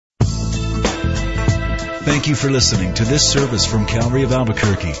Thank you for listening to this service from Calvary of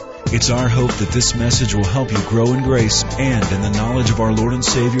Albuquerque. It's our hope that this message will help you grow in grace and in the knowledge of our Lord and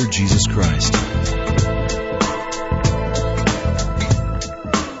Savior, Jesus Christ.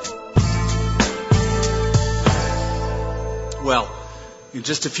 Well, in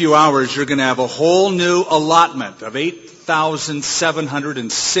just a few hours, you're going to have a whole new allotment of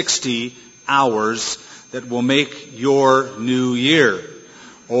 8,760 hours that will make your new year.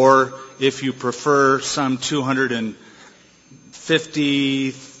 Or, if you prefer, some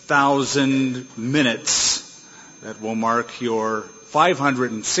 250,000 minutes that will mark your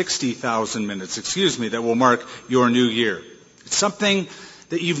 560,000 minutes, that will mark your new year. It's something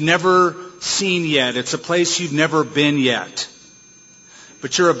that you've never seen yet. It's a place you've never been yet.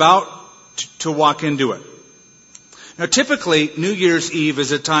 But you're about to walk into it. Now, typically, New Year's Eve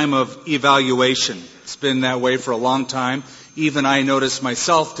is a time of evaluation. It's been that way for a long time. Even I noticed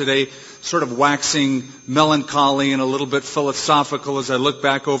myself today sort of waxing melancholy and a little bit philosophical as I looked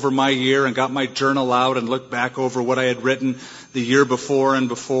back over my year and got my journal out and looked back over what I had written the year before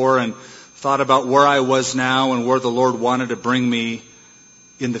and thought about where I was now and where the Lord wanted to bring me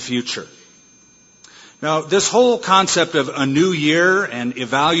in the future. Now, this whole concept of a new year and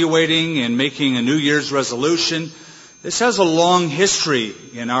evaluating and making a New Year's resolution, this has a long history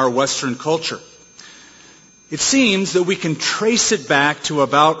in our Western culture. It seems that we can trace it back to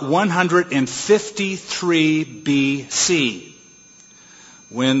about 153 BC,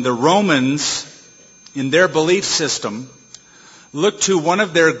 when the Romans, in their belief system, looked to one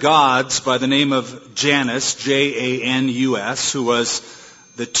of their gods by the name of Janus, Janus, who was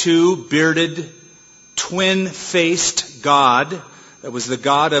the two-bearded, twin-faced god that was the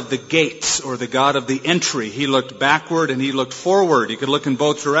god of the gates, or the god of the entry. He looked backward and he looked forward. He could look in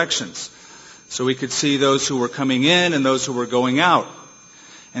both directions. So he could see those who were coming in and those who were going out.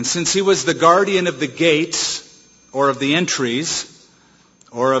 And since he was the guardian of the gates, or of the entries,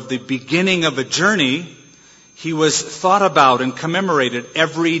 or of the beginning of a journey, he was thought about and commemorated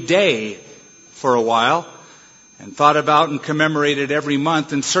every day for a while, and thought about and commemorated every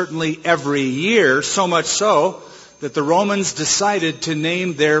month, and certainly every year, so much so that the Romans decided to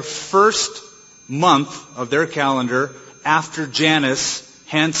name their first month of their calendar after Janus,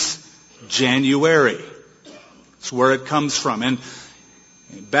 hence January. That's where it comes from. And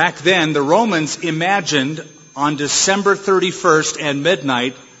back then, the Romans imagined on December 31st at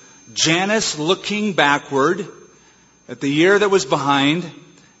midnight, Janus looking backward at the year that was behind,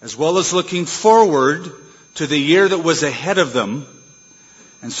 as well as looking forward to the year that was ahead of them.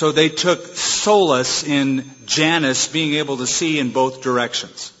 And so they took solace in Janus being able to see in both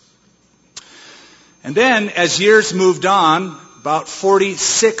directions. And then, as years moved on, about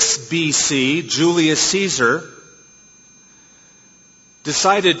 46 BC, Julius Caesar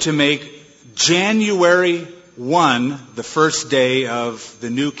decided to make January 1 the first day of the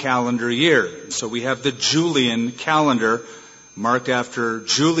new calendar year. So we have the Julian calendar marked after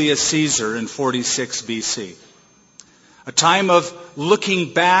Julius Caesar in 46 BC. A time of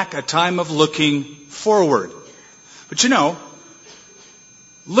looking back, a time of looking forward. But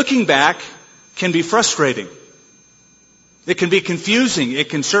looking back can be frustrating. It can be confusing. It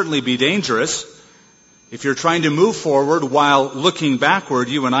can certainly be dangerous. If you're trying to move forward while looking backward,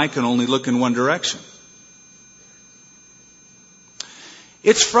 you and I can only look in one direction.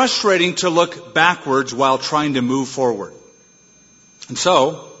 It's frustrating to look backwards while trying to move forward. And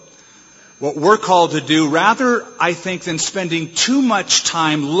so, what we're called to do, rather, I think, than spending too much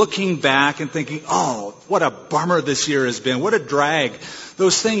time looking back and thinking, oh, what a bummer this year has been, what a drag,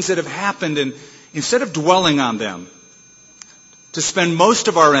 those things that have happened, and instead of dwelling on them, to spend most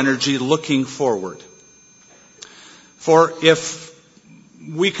of our energy looking forward. For if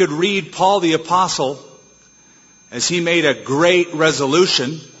we could read Paul the Apostle as he made a great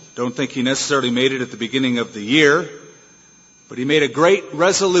resolution, don't think he necessarily made it at the beginning of the year, but he made a great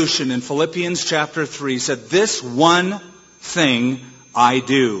resolution in Philippians chapter 3. He said, "This one thing I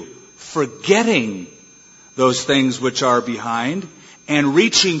do, forgetting those things which are behind and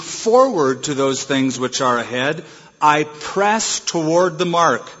reaching forward to those things which are ahead, I press toward the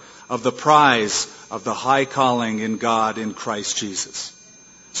mark of the prize of the high calling in God in Christ Jesus."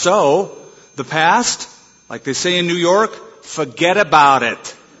 So, the past, like they say in New York, forget about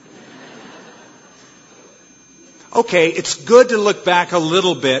it. Okay, it's good to look back a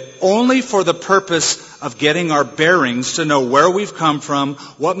little bit, only for the purpose of getting our bearings to know where we've come from,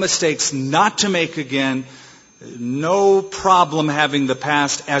 what mistakes not to make again. No problem having the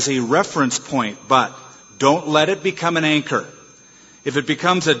past as a reference point, but don't let it become an anchor. If it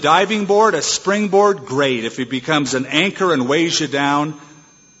becomes a diving board, a springboard, great. If it becomes an anchor and weighs you down,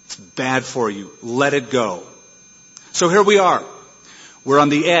 It's bad for you. Let it go. So here we are. We're on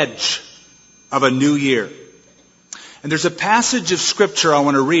the edge of a new year. And there's a passage of Scripture I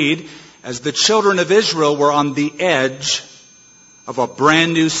want to read as the children of Israel were on the edge of a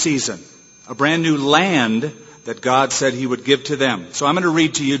brand new season, a brand new land that God said He would give to them. So I'm going to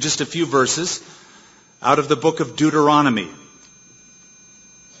read to you just a few verses out of the book of Deuteronomy.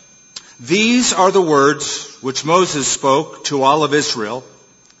 These are the words which Moses spoke to all of Israel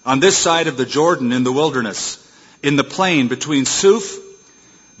on this side of the Jordan in the wilderness, in the plain between Suf,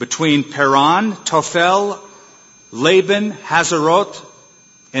 between Paran, Tophel, Laban, Hazeroth,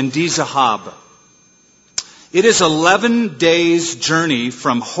 and Dizahab. It is 11 days' journey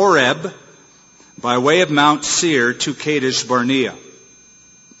from Horeb by way of Mount Seir to Kadesh Barnea.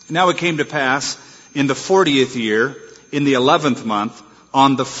 Now it came to pass in the 40th year, in the 11th month,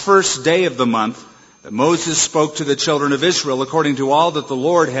 on the first day of the month, that Moses spoke to the children of Israel according to all that the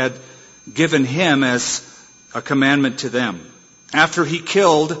Lord had given him as a commandment to them. After he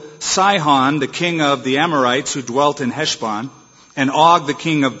killed Sihon, the king of the Amorites, who dwelt in Heshbon, and Og, the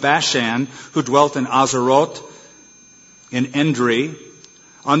king of Bashan, who dwelt in Azaroth, in Endri,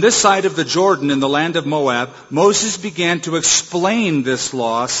 on this side of the Jordan in the land of Moab, Moses began to explain this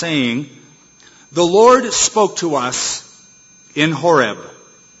law, saying, "The Lord spoke to us in Horeb,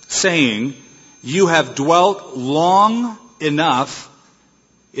 saying, 'You have dwelt long enough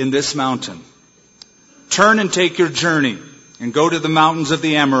in this mountain. Turn and take your journey and go to the mountains of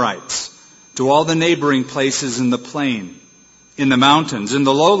the Amorites, to all the neighboring places in the plain, in the mountains, in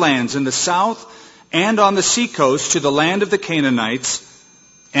the lowlands, in the south, and on the seacoast, to the land of the Canaanites,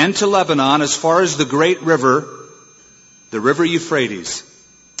 and to Lebanon, as far as the great river, the river Euphrates.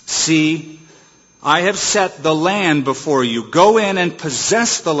 See, I have set the land before you. Go in and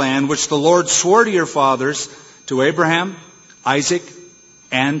possess the land which the Lord swore to your fathers, to Abraham, Isaac,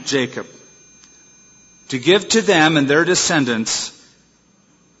 and Jacob, to give to them and their descendants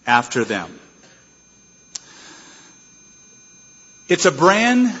after them.'" It's a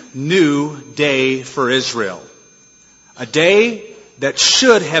brand new day for Israel. A day that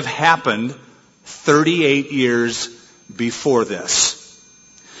should have happened 38 years before this.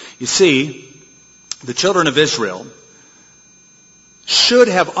 You see, the children of Israel should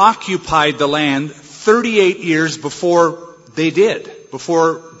have occupied the land 38 years before they did,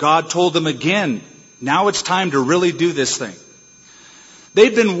 before God told them again, now it's time to really do this thing.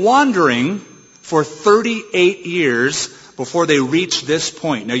 They'd been wandering for 38 years before they reached this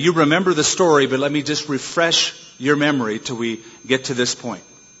point. Now you remember the story, but let me just refresh your memory till we get to this point.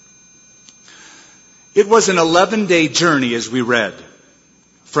 It was an 11-day journey, as we read,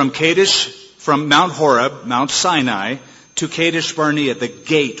 from Mount Horeb, Mount Sinai, to Kadesh Barnea, the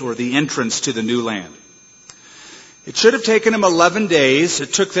gate or the entrance to the new land. It should have taken them 11 days.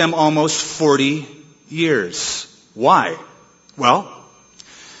 It took them almost 40 years. Why? Well,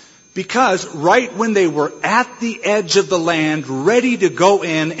 because right when they were at the edge of the land, ready to go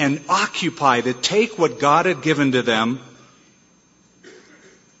in and occupy, to take what God had given to them,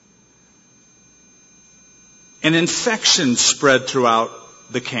 an infection spread throughout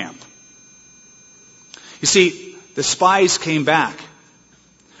the camp. You see, the spies came back,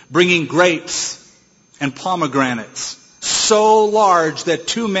 bringing grapes and pomegranates, so large that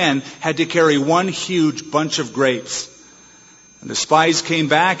 2 men had to carry one huge bunch of grapes. And the spies came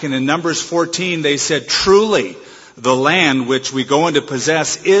back, and in Numbers 14 they said, "Truly, the land which we go in to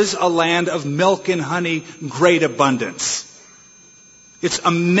possess is a land of milk and honey, great abundance." It's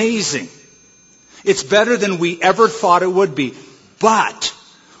amazing. It's better than we ever thought it would be. But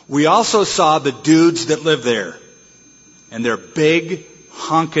we also saw the dudes that live there. And they're big,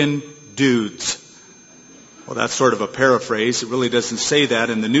 honkin' dudes. Well, that's sort of a paraphrase. It really doesn't say that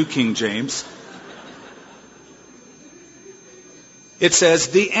in the New King James. It says,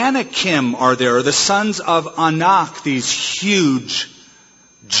 the Anakim are there, the sons of Anak, these huge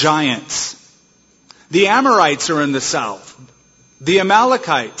giants. The Amorites are in the south. The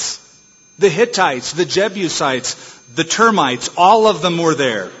Amalekites, the Hittites, the Jebusites, the termites, all of them were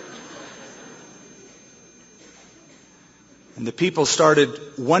there. And the people started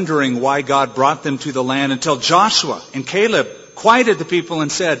wondering why God brought them to the land until Joshua and Caleb quieted the people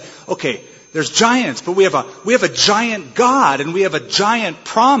and said, "Okay, there's giants, but we have a giant God and we have a giant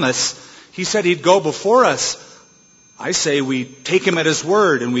promise. He said He'd go before us. I say we take Him at His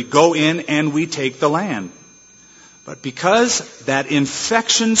word and we go in and we take the land." But because that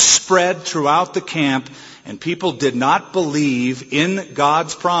infection spread throughout the camp and people did not believe in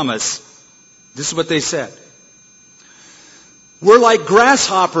God's promise, this is what they said. "We're like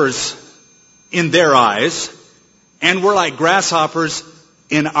grasshoppers in their eyes, and we're like grasshoppers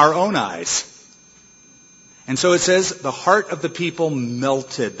in our own eyes. And so it says, the heart of the people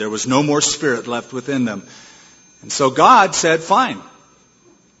melted. There was no more spirit left within them. And so God said, fine.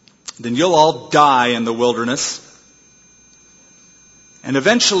 Then you'll all die in the wilderness. And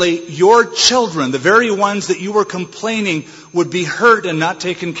eventually your children, the very ones that you were complaining would be hurt and not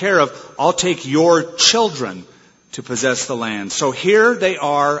taken care of, I'll take your children to possess the land. So here they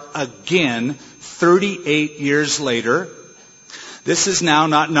are again, 38 years later. This is now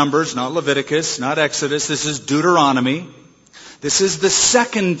not Numbers, not Leviticus, not Exodus. This is Deuteronomy. This is the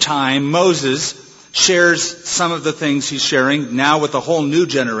second time Moses shares some of the things he's sharing, now with a whole new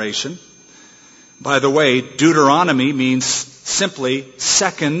generation. By the way, Deuteronomy means simply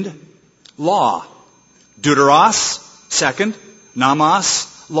second law. Deuteros, second.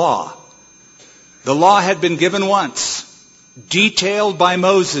 Nomos, law. The law had been given once, detailed by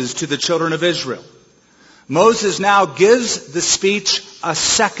Moses to the children of Israel. Moses now gives the speech a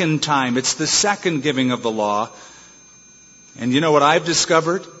second time. It's the second giving of the law. And you know what I've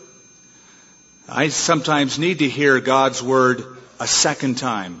discovered? I sometimes need to hear God's word a second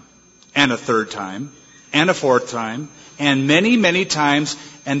time, and a third time, and a fourth time, and many, many times.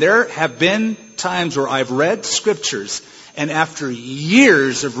 And there have been times where I've read scriptures, and after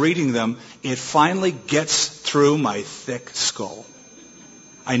years of reading them, it finally gets through my thick skull.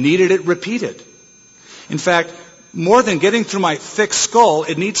 I needed it repeated. In fact, more than getting through my thick skull,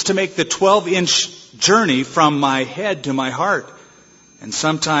 it needs to make the 12-inch journey from my head to my heart. And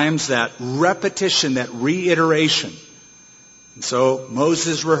sometimes that repetition, that reiteration. And so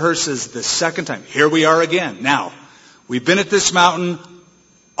Moses rehearses the second time. Here we are again. Now, we've been at this mountain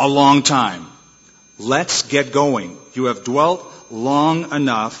a long time. Let's get going. You have dwelt long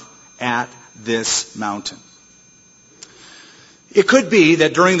enough at this mountain. It could be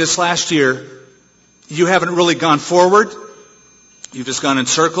that during this last year, you haven't really gone forward. You've just gone in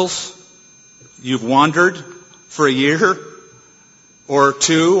circles. You've wandered for a year or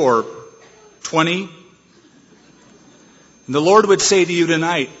 2 or 20. And the Lord would say to you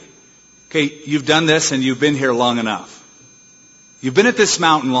tonight, okay, you've done this and you've been here long enough. You've been at this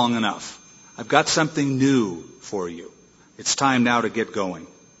mountain long enough. I've got something new for you. It's time now to get going.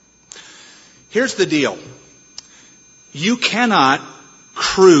 Here's the deal. You cannot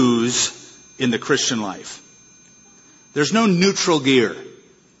cruise in the Christian life. There's no neutral gear.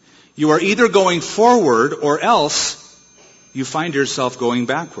 You are either going forward or else you find yourself going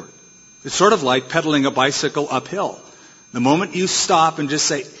backward. It's sort of like pedaling a bicycle uphill. The moment you stop and just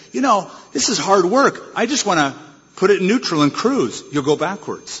say, you know, this is hard work. I just want to put it in neutral and cruise. You'll go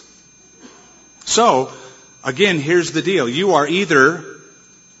backwards. So, again, here's the deal. You are either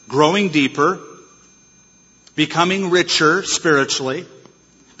growing deeper, becoming richer spiritually,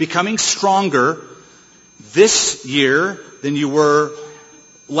 becoming stronger this year than you were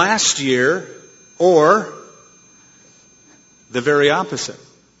last year, or the very opposite.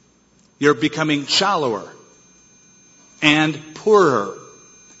 You're becoming shallower and poorer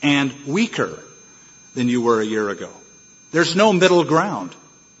and weaker than you were a year ago. There's no middle ground.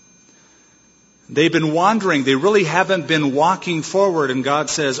 They've been wandering. They really haven't been walking forward. And God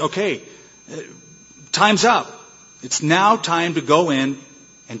says, okay, time's up. It's now time to go in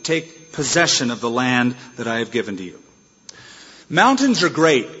and take possession of the land that I have given to you. Mountains are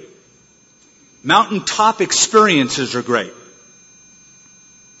great. Mountaintop experiences are great.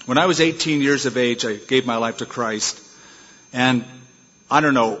 When I was 18 years of age, I gave my life to Christ. And I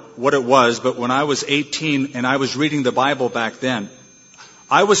don't know what it was, but when I was 18 and I was reading the Bible back then,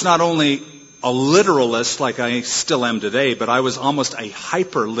 I was not only a literalist like I still am today, but I was almost a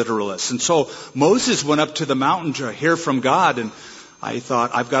hyper-literalist. And so Moses went up to the mountain to hear from God, and I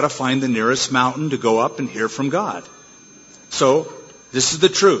thought, I've got to find the nearest mountain to go up and hear from God. So this is the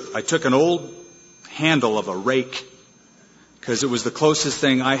truth. I took an old handle of a rake because it was the closest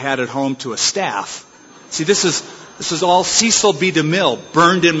thing I had at home to a staff. See, this is all Cecil B. DeMille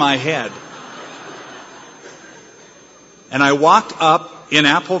burned in my head. And I walked up in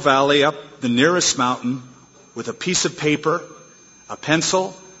Apple Valley, up the nearest mountain, with a piece of paper, a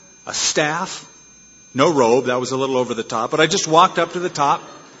pencil, a staff, no robe, that was a little over the top, but I just walked up to the top,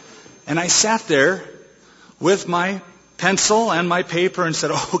 and I sat there with my pencil and my paper and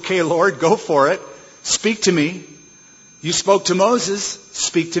said, okay, Lord, go for it. Speak to me. You spoke to Moses,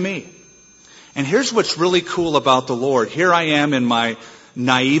 speak to me. And here's what's really cool about the Lord. Here I am in my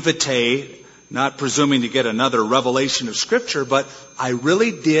naivete, not presuming to get another revelation of Scripture, but I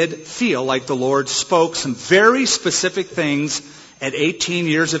really did feel like the Lord spoke some very specific things at 18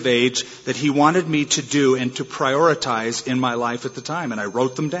 years of age that He wanted me to do and to prioritize in my life at the time. And I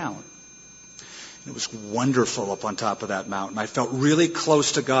wrote them down. It was wonderful up on top of that mountain. I felt really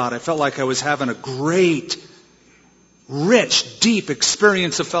close to God. I felt like I was having a great, rich, deep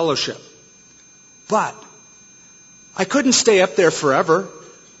experience of fellowship. But I couldn't stay up there forever.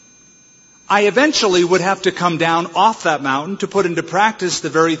 I eventually would have to come down off that mountain to put into practice the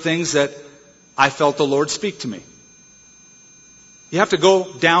very things that I felt the Lord speak to me. You have to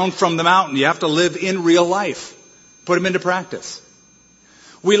go down from the mountain. You have to live in real life. Put them into practice.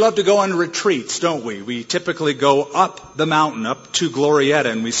 We love to go on retreats, don't we? We typically go up the mountain, up to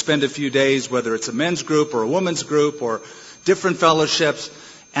Glorietta, and we spend a few days, whether it's a men's group or a women's group or different fellowships.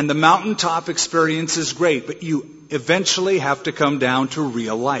 And the mountaintop experience is great, but you eventually have to come down to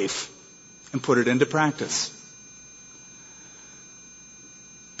real life and put it into practice.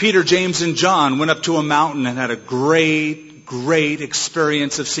 Peter, James, and John went up to a mountain and had a great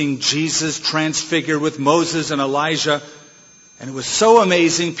experience of seeing Jesus transfigured with Moses and Elijah. And it was so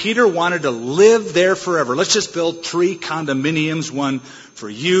amazing. Peter wanted to live there forever. Let's just build 3 condominiums, one for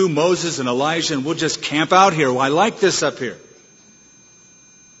you, Moses, and Elijah, and we'll just camp out here. Well, I like this up here.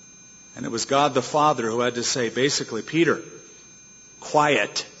 And it was God the Father who had to say, basically, Peter,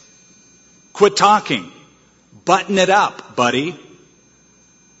 quiet. Quit talking. Button it up, buddy.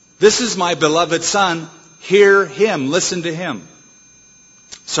 This is my beloved Son. Hear Him. Listen to Him.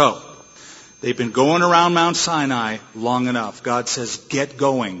 So, they've been going around Mount Sinai long enough. God says, get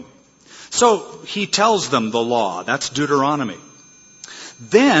going. So, He tells them the law. That's Deuteronomy.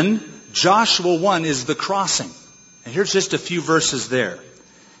 Then, Joshua 1 is the crossing. And here's just a few verses there.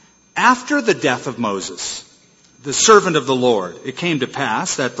 After the death of Moses, the servant of the Lord, it came to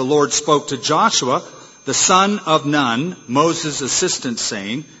pass that the Lord spoke to Joshua, the son of Nun, Moses' assistant,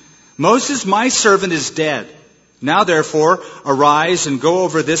 saying, Moses, my servant, is dead. Now therefore, arise and go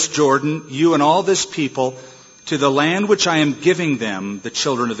over this Jordan, you and all this people, to the land which I am giving them, the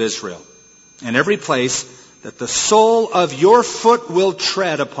children of Israel. And every place that the sole of your foot will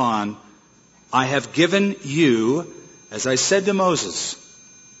tread upon, I have given you, as I said to Moses,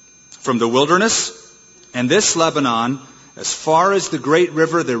 from the wilderness and this Lebanon, as far as the great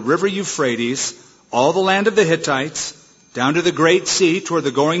river, the river Euphrates, all the land of the Hittites, down to the great sea, toward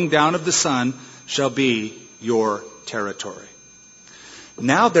the going down of the sun, shall be your territory.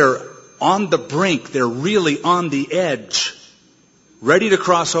 Now they're on the brink. They're really on the edge, ready to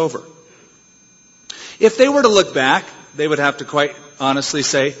cross over. If they were to look back, they would have to quite honestly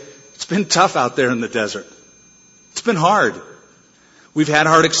say, it's been tough out there in the desert. It's been hard. We've had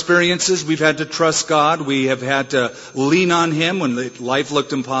hard experiences. We've had to trust God. We have had to lean on Him when life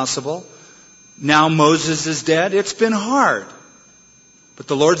looked impossible. Now Moses is dead. It's been hard. But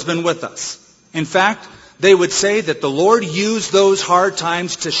the Lord's been with us. In fact, they would say that the Lord used those hard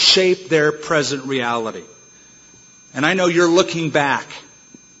times to shape their present reality. And I know you're looking back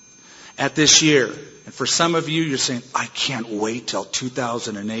at this year. And for some of you, you're saying, I can't wait till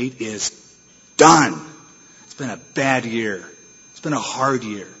 2008 is done. It's been a bad year. It's been a hard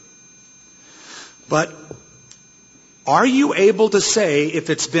year. But are you able to say, if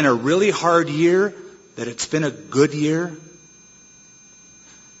it's been a really hard year, that it's been a good year?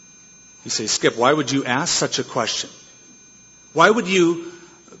 You say, Skip, why would you ask such a question? Why would you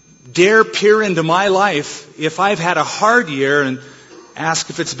dare peer into my life if I've had a hard year and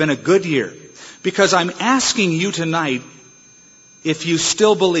ask if it's been a good year? Because I'm asking you tonight if you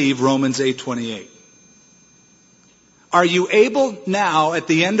still believe Romans 8:28. Are you able now, at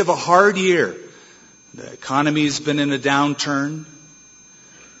the end of a hard year, the economy's been in a downturn,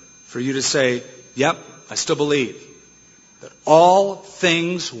 for you to say, yep, I still believe that all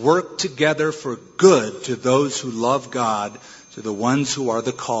things work together for good to those who love God, to the ones who are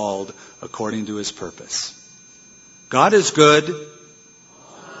the called according to His purpose. God is good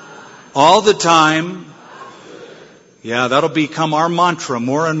all the time. Yeah, that'll become our mantra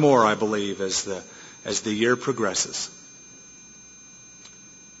more and more, I believe, as the year progresses.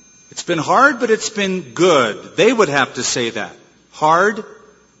 It's been hard, but it's been good. They would have to say that. Hard,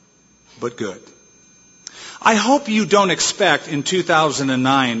 but good. I hope you don't expect in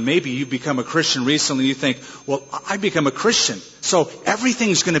 2009, maybe you become a Christian recently, you think, well, I become a Christian, so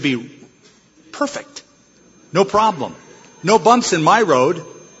everything's going to be perfect. No problem. No bumps in my road.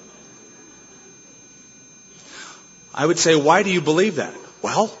 I would say, why do you believe that?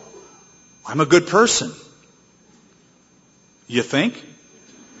 Well, I'm a good person. You think?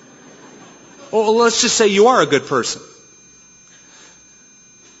 Well, let's just say you are a good person.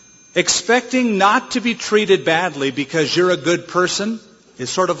 Expecting not to be treated badly because you're a good person is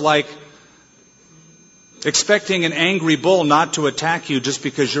sort of like expecting an angry bull not to attack you just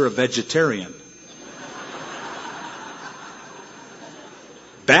because you're a vegetarian.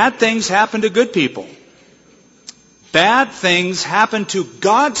 Bad things happen to good people. Bad things happen to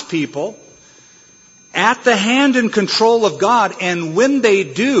God's people at the hand and control of God. And when they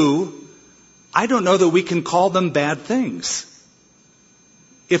do, I don't know that we can call them bad things.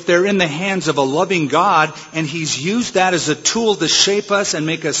 If they're in the hands of a loving God and He's used that as a tool to shape us and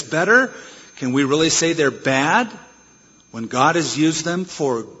make us better, can we really say they're bad when God has used them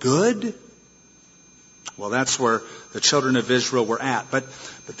for good? Well, that's where the children of Israel were at. But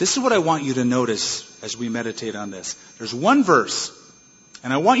this is what I want you to notice as we meditate on this. There's one verse,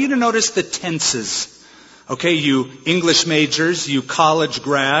 and I want you to notice the tenses. Okay, you English majors, you college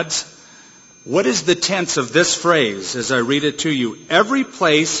grads, what is the tense of this phrase as I read it to you? Every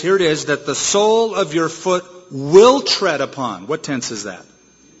place, here it is, that the sole of your foot will tread upon. What tense is that?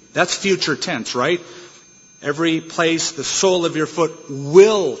 That's future tense, right? Every place the sole of your foot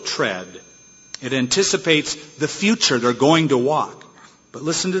will tread. It anticipates the future they're going to walk. But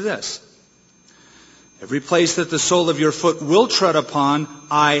listen to this. Every place that the sole of your foot will tread upon,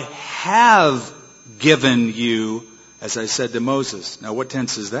 I have given you, as I said to Moses. Now, what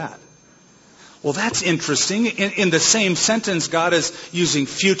tense is that? Well, that's interesting. In the same sentence, God is using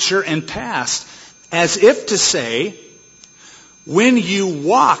future and past, as if to say, when you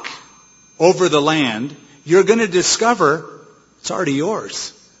walk over the land, you're going to discover it's already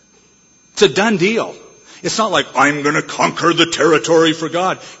yours. It's a done deal. It's not like, I'm going to conquer the territory for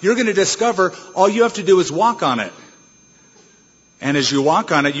God. You're going to discover all you have to do is walk on it. And as you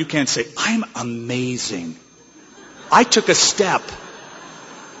walk on it, you can't say, I'm amazing. I took a step.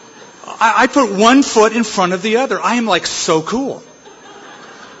 I put one foot in front of the other. I am like so cool.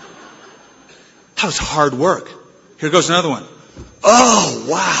 That was hard work. Here goes another one. Oh,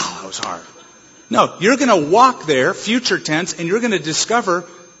 wow, that was hard. No, you're going to walk there, future tense, and you're going to discover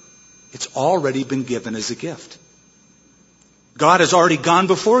it's already been given as a gift. God has already gone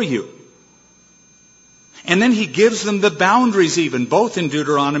before you. And then He gives them the boundaries even, both in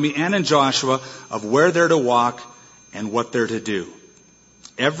Deuteronomy and in Joshua, of where they're to walk and what they're to do.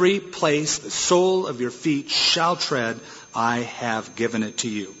 Every place the sole of your feet shall tread, I have given it to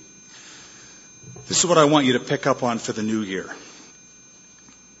you. This is what I want you to pick up on for the new year.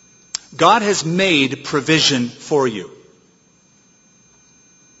 God has made provision for you.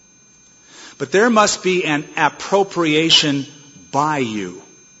 But there must be an appropriation by you.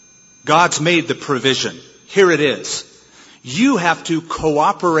 God's made the provision. Here it is. You have to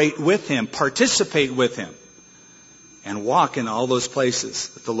cooperate with Him, participate with Him, and walk in all those places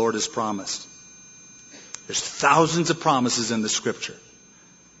that the Lord has promised. There's thousands of promises in the Scripture.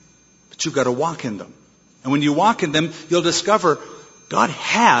 But you've got to walk in them. And when you walk in them, you'll discover God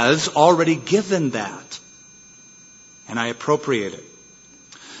has already given that. And I appropriate it.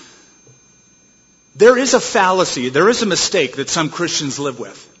 There is a fallacy, there is a mistake that some Christians live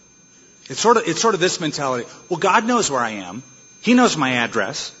with. It's sort of this mentality. Well, God knows where I am. He knows my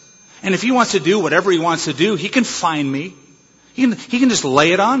address. And if He wants to do whatever He wants to do, He can find me. He can just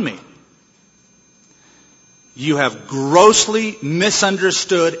lay it on me. You have grossly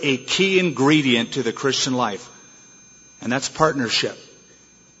misunderstood a key ingredient to the Christian life. And that's partnership.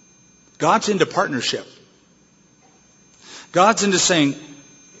 God's into partnership. God's into saying,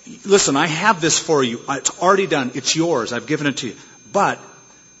 listen, I have this for you. It's already done. It's yours. I've given it to you. But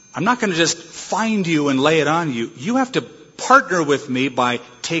I'm not going to just find you and lay it on you. You have to partner with me by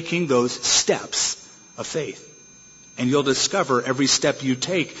taking those steps of faith. And you'll discover every step you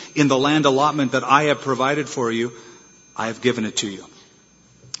take in the land allotment that I have provided for you, I have given it to you.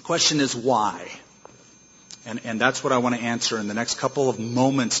 The question is why? And that's what I want to answer in the next couple of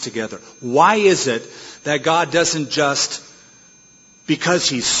moments together. Why is it that God doesn't just, because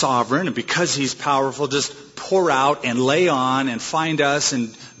He's sovereign and because He's powerful, just pour out and lay on and find us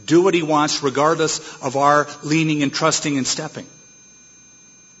and do what He wants regardless of our leaning and trusting and stepping?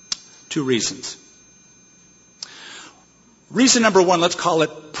 Two reasons. Reason number one, let's call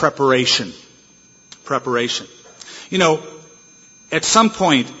it preparation. Preparation. You know, at some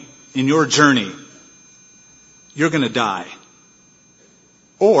point in your journey, you're going to die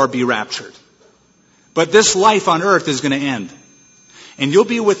or be raptured. But this life on earth is going to end. And you'll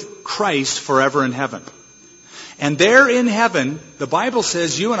be with Christ forever in heaven. And there in heaven, the Bible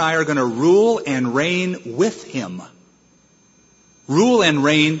says you and I are going to rule and reign with Him. Rule and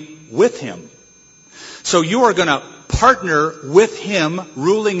reign with Him. So you are going to partner with Him,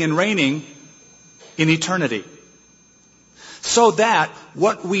 ruling and reigning in eternity. So that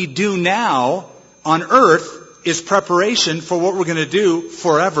what we do now on earth is preparation for what we're going to do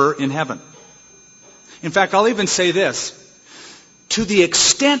forever in heaven. In fact, I'll even say this. To the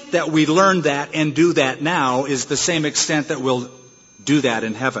extent that we learn that and do that now is the same extent that we'll do that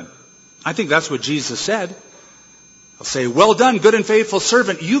in heaven. I think that's what Jesus said. I'll say, well done, good and faithful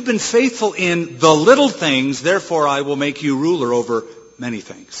servant. You've been faithful in the little things, therefore I will make you ruler over many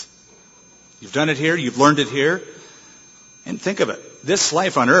things. You've done it here, you've learned it here. And think of it, this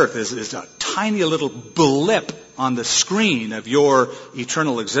life on earth is a tiny little blip on the screen of your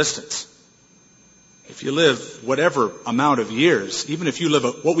eternal existence. If you live whatever amount of years, even if you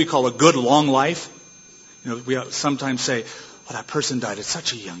live what we call a good long life, we sometimes say, well, that person died at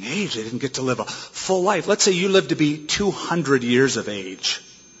such a young age, they didn't get to live a full life. Let's say you live to be 200 years of age.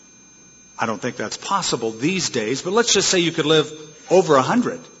 I don't think that's possible these days, but let's just say you could live over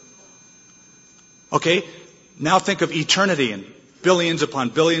 100. Okay, now think of eternity and billions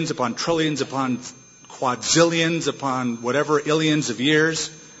upon trillions upon quadzillions upon whatever illions of years.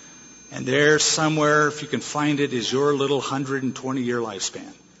 And there somewhere, if you can find it, is your little 120-year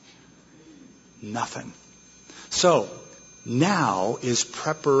lifespan. Nothing. So, now is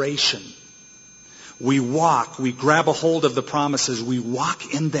preparation. We grab a hold of the promises, we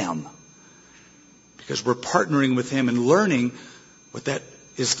walk in them. Because we're partnering with Him and learning what that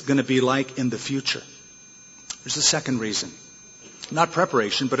is going to be like in the future. There's a second reason. Not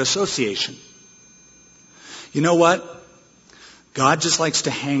preparation, but association. You know what? God just likes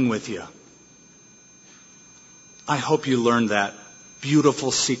to hang with you. I hope you learned that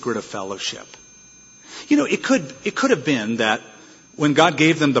beautiful secret of fellowship. It could have been that when God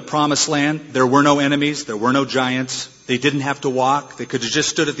gave them the promised land, there were no enemies, there were no giants, they didn't have to walk, they could have just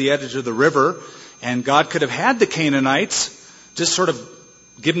stood at the edge of the river, and God could have had the Canaanites just sort of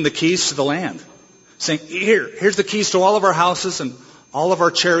give them the keys to the land. Saying, here's the keys to all of our houses and all of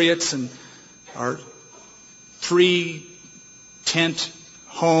our chariots and our 3 tent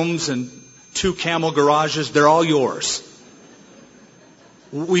homes and 2 camel garages. They're all yours.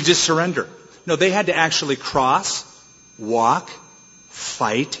 We just surrender. No, they had to actually cross, walk,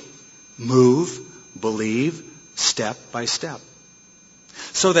 fight, move, believe, step by step.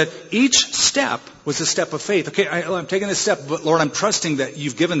 So that each step was a step of faith. Okay, I'm taking this step, but Lord, I'm trusting that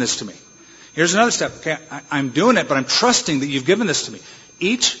you've given this to me. Here's another step. Okay, I'm doing it, but I'm trusting that you've given this to me.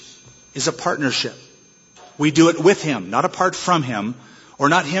 Each is a partnership. We do it with Him, not apart from Him, or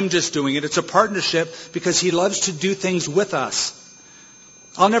not Him just doing it. It's a partnership because He loves to do things with us.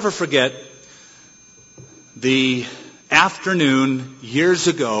 I'll never forget the afternoon years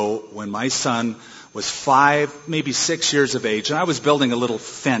ago when my son was 5, maybe 6 years of age, and I was building a little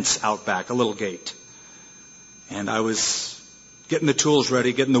fence out back, a little gate. And I was getting the tools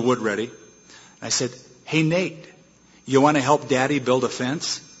ready, getting the wood ready. And I said, hey, Nate, you want to help Daddy build a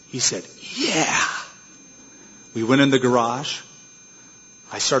fence? He said, yeah. We went in the garage.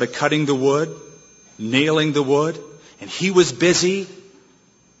 I started cutting the wood, nailing the wood, and he was busy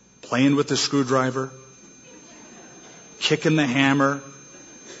playing with the screwdriver, kicking the hammer,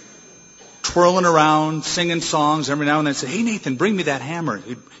 twirling around, singing songs. Every now and then I'd say, hey, Nathan, bring me that hammer.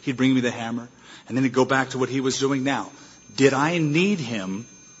 He'd bring me the hammer. And then he'd go back to what he was doing now. Did I need him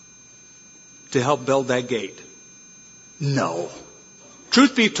to help build that gate? No.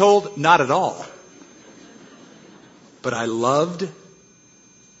 Truth be told, not at all. But I loved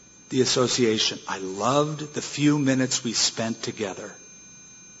the association. I loved the few minutes we spent together.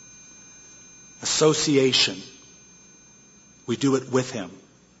 Association. We do it with Him.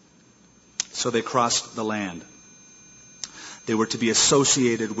 So they crossed the land. They were to be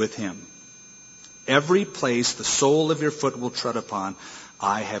associated with Him. Every place the sole of your foot will tread upon,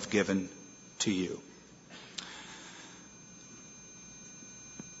 I have given to you.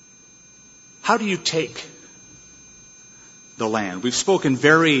 How do you take the land? We've spoken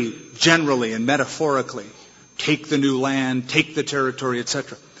very generally and metaphorically. Take the new land, take the territory,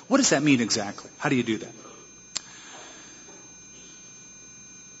 etc. What does that mean exactly? How do you do that?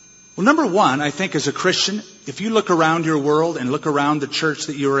 Well, number one, I think as a Christian, if you look around your world and look around the church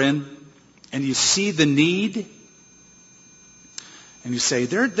that you're in, and you see the need, and you say,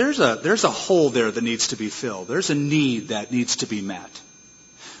 there's a hole there that needs to be filled. There's a need that needs to be met.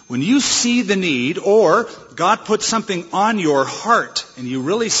 When you see the need, or God puts something on your heart, and you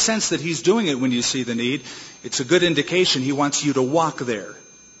really sense that He's doing it when you see the need, it's a good indication He wants you to walk there.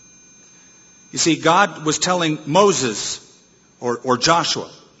 You see, God was telling Moses, or Joshua,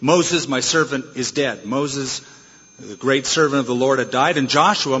 Moses, my servant, is dead. Moses, the great servant of the Lord, had died, and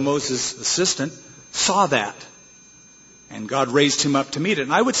Joshua, Moses' assistant, saw that. And God raised him up to meet it.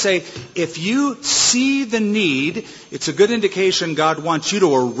 And I would say, if you see the need, it's a good indication God wants you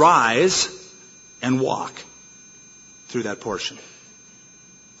to arise and walk through that portion.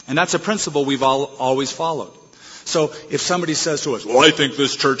 And that's a principle we've always followed. So if somebody says to us, well, I think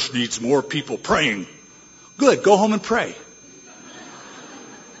this church needs more people praying. Good, go home and pray.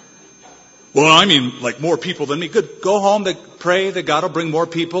 Well, I mean, like more people than me. Good. Go home to pray that God will bring more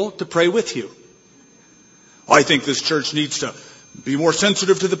people to pray with you. I think this church needs to be more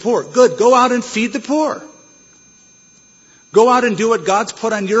sensitive to the poor. Good. Go out and feed the poor. Go out and do what God's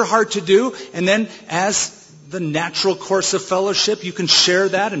put on your heart to do. And then as the natural course of fellowship, you can share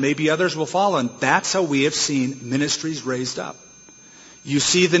that and maybe others will follow. And that's how we have seen ministries raised up. You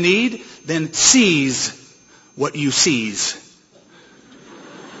see the need, then seize what you seize.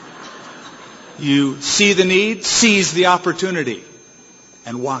 You see the need, seize the opportunity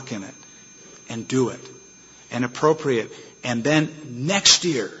and walk in it and do it and appropriate. And then next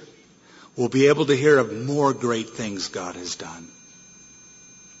year, we'll be able to hear of more great things God has done.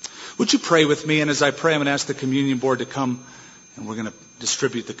 Would you pray with me? And as I pray, I'm going to ask the communion board to come and we're going to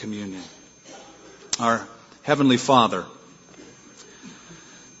distribute the communion. Our Heavenly Father,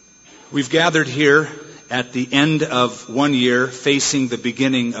 we've gathered here at the end of one year facing the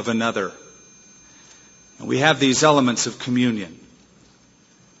beginning of another. And we have these elements of communion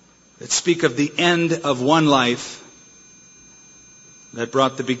that speak of the end of one life that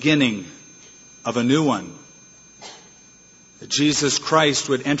brought the beginning of a new one. That Jesus Christ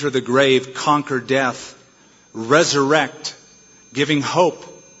would enter the grave, conquer death, resurrect, giving hope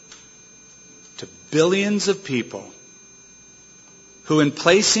to billions of people who, in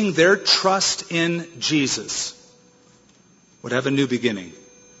placing their trust in Jesus, would have a new beginning.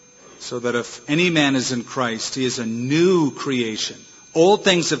 So that if any man is in Christ, he is a new creation. Old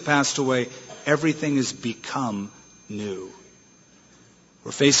things have passed away. Everything has become new.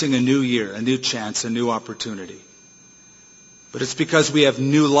 We're facing a new year, a new chance, a new opportunity. But it's because we have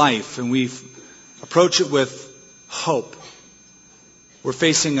new life and we approach it with hope. We're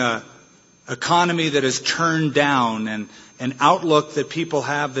facing an economy that is turned down and an outlook that people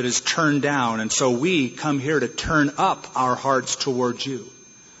have that is turned down. And so we come here to turn up our hearts towards you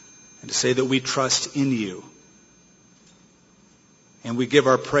and to say that we trust in you. And we give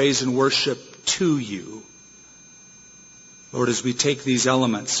our praise and worship to you. Lord, as we take these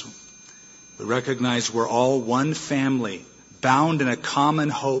elements, we recognize we're all one family, bound in a common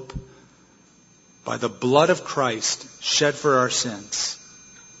hope by the blood of Christ shed for our sins.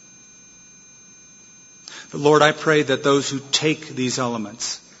 But Lord, I pray that those who take these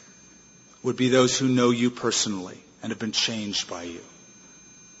elements would be those who know you personally and have been changed by you.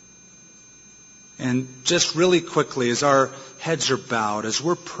 And just really quickly, as our heads are bowed, as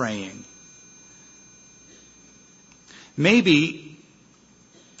we're praying, maybe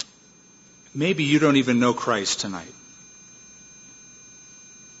you don't even know Christ tonight.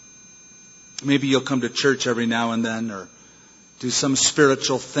 Maybe you'll come to church every now and then or do some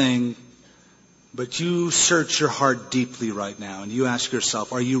spiritual thing, but you search your heart deeply right now and you ask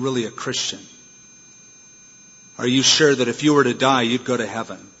yourself, are you really a Christian? Are you sure that if you were to die, you'd go to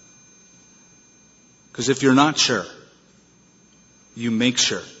heaven? Because if you're not sure, you make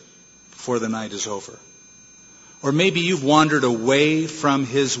sure before the night is over. Or maybe you've wandered away from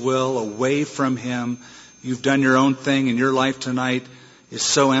His will, away from Him. You've done your own thing and your life tonight is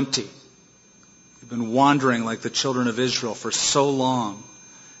so empty. You've been wandering like the children of Israel for so long.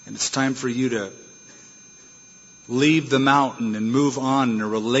 And it's time for you to leave the mountain and move on in a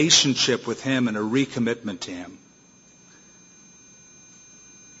relationship with Him and a recommitment to Him.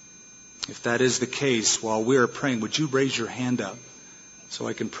 If that is the case, while we are praying, would you raise your hand up so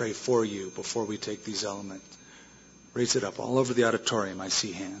I can pray for you before we take these elements? Raise it up. All over the auditorium, I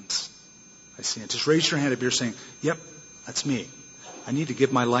see hands. I see hands. Just raise your hand if you're saying, yep, that's me. I need to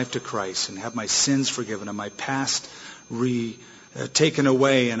give my life to Christ and have my sins forgiven and my past taken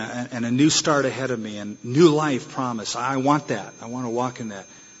away and a new start ahead of me and new life promised. I want that. I want to walk in that.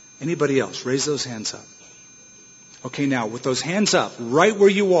 Anybody else? Raise those hands up. Okay, now, with those hands up, right where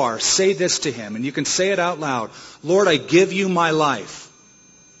you are, say this to Him. And you can say it out loud. Lord, I give you my life.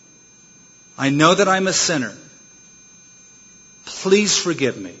 I know that I'm a sinner. Please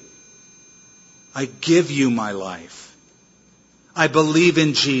forgive me. I give you my life. I believe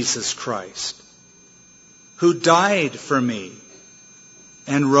in Jesus Christ, who died for me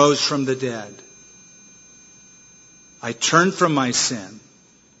and rose from the dead. I turn from my sin.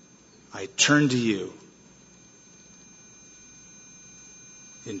 I turn to you.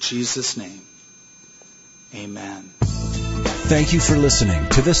 In Jesus' name, amen. Thank you for listening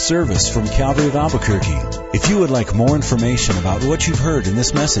to this service from Calvary of Albuquerque. If you would like more information about what you've heard in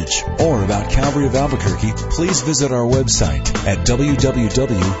this message or about Calvary of Albuquerque, please visit our website at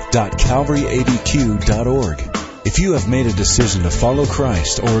www.calvaryabq.org. If you have made a decision to follow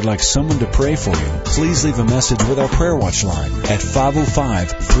Christ or would like someone to pray for you, please leave a message with our Prayer Watch line at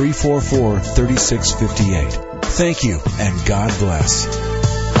 505-344-3658. Thank you, and God bless.